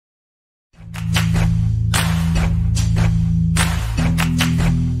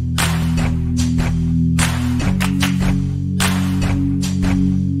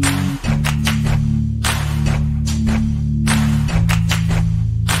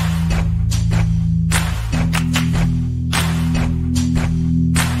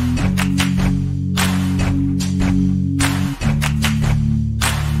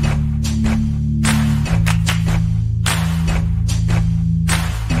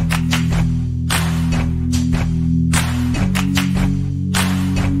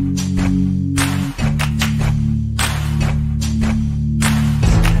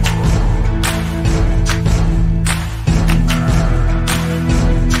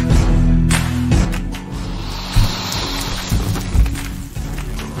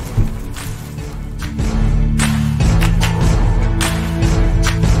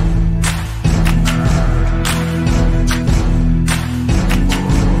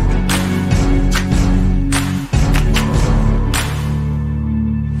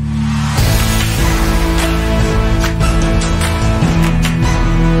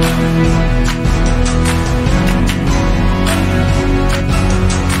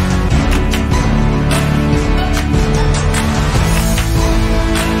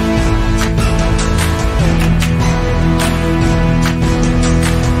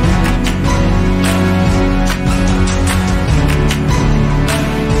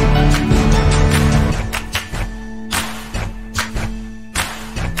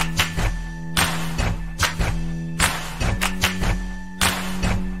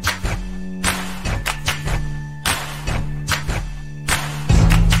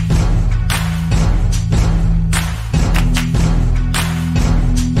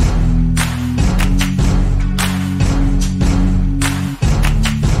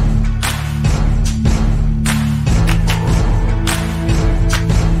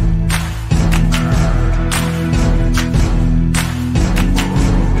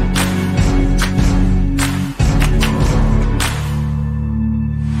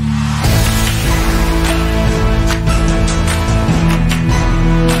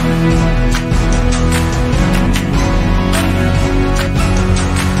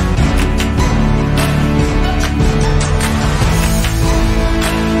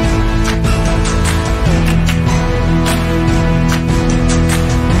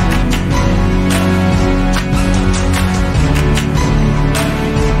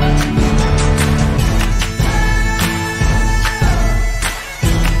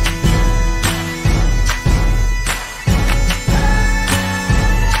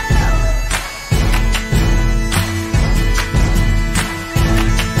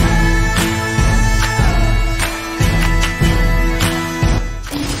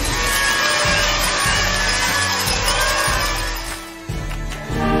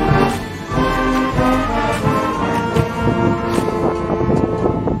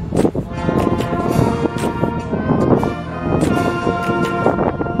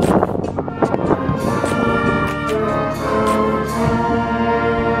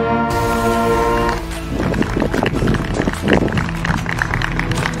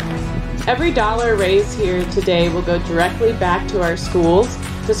Every dollar raised here today will go directly back to our schools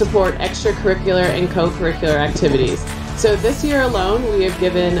to support extracurricular and co-curricular activities. So this year alone, we have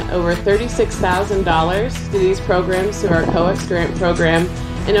given over $36,000 to these programs through our COEX grant program,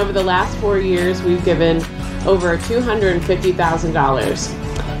 and over the last 4 years, we've given over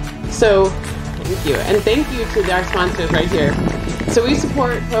 $250,000. So thank you, and thank you to our sponsors right here. So we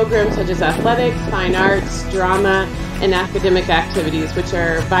support programs such as athletics, fine arts, drama, and academic activities, which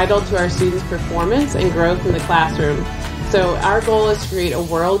are vital to our students' performance and growth in the classroom. So our goal is to create a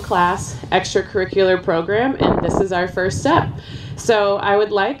world-class extracurricular program, and this is our first step. So I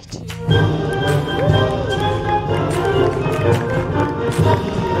would like to...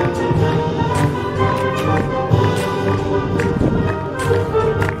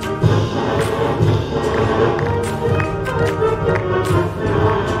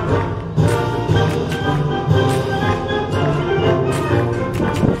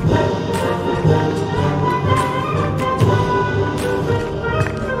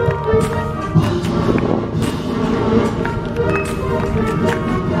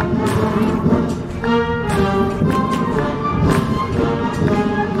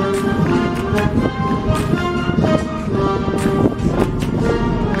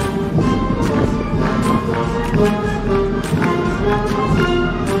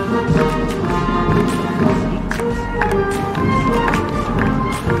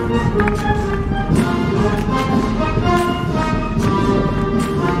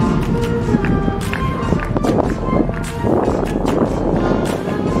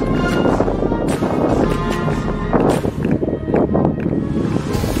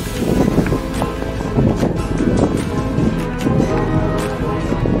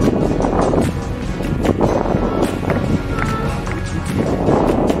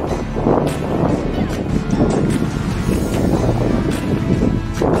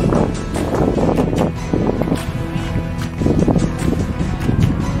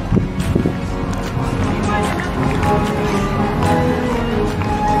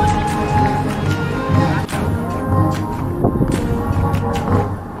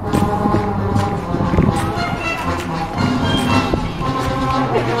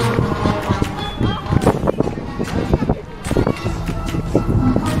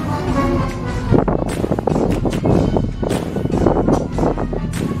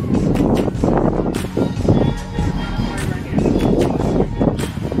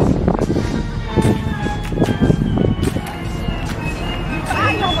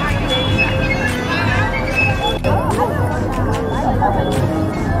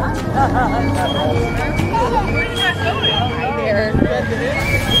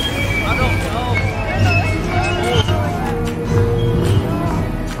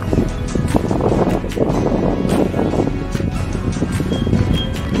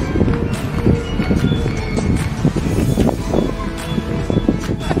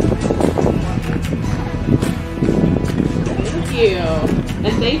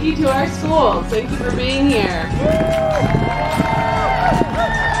 And thank you to our schools. Thank you for being here.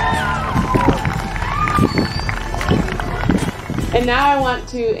 And now I want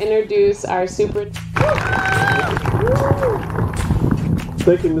to introduce our superintendent.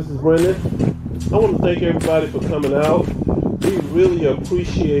 Thank you, Mrs. Brennan. I want to thank everybody for coming out. We really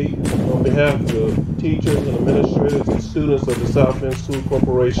appreciate, on behalf of the teachers and administrators and students of the South Bend School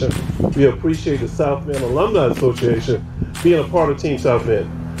Corporation, we appreciate the South Bend Alumni Association being a part of Team South Bend.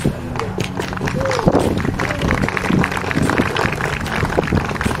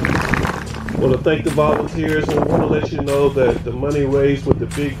 I want to thank the volunteers, and I want to let you know that the money raised with the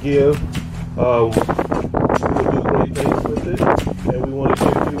big give, we will do great things with it, and we want to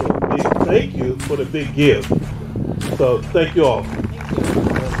give you a big thank you for the big give. So thank you all.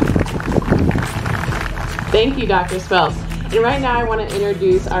 Thank you, Dr. Spells. And right now I want to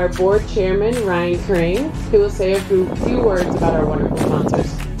introduce our board chairman, Ryan Crane, who will say a few words about our wonderful sponsors.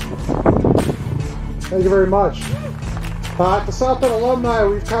 Thank you very much. At the South Bend Alumni,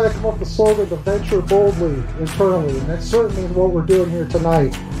 we've kind of come up with the slogan to venture boldly internally, and that's certainly what we're doing here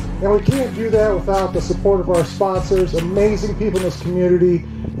tonight. And we can't do that without the support of our sponsors, amazing people in this community,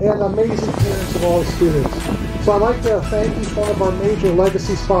 and amazing parents of all the students. So I'd like to thank each one of our major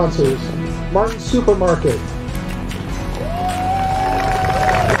legacy sponsors: Martin Supermarket,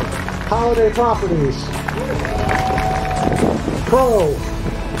 Holiday Properties, Crow,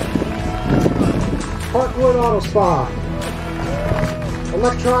 Parkwood Auto Spa,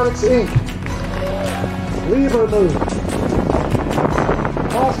 Electronics Inc., Lieberman,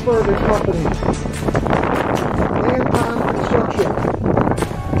 Mossberg and Company, Anton Construction,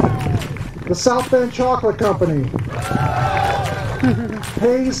 the South Bend Chocolate Company,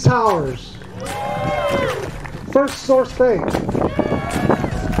 Hayes Towers, First Source Bank,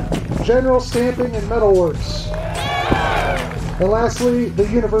 General Stamping and Metalworks, and lastly, the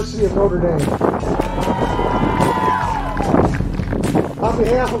University of Notre Dame. On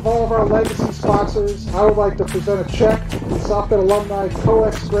behalf of all of our legacy sponsors, I would like to present a check to the South Bend Alumni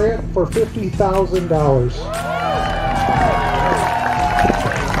COEX grant for $50,000.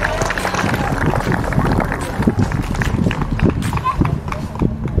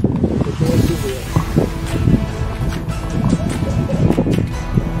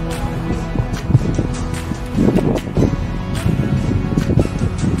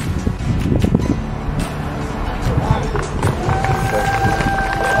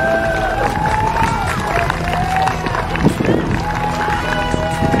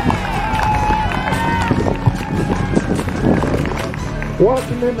 What a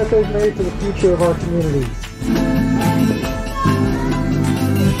commitment they've made to the future of our community.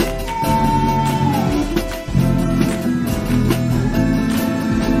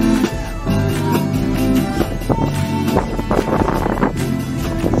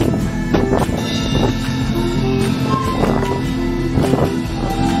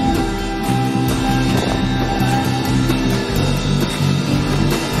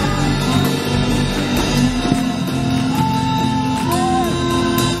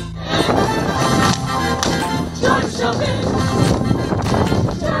 Shopping.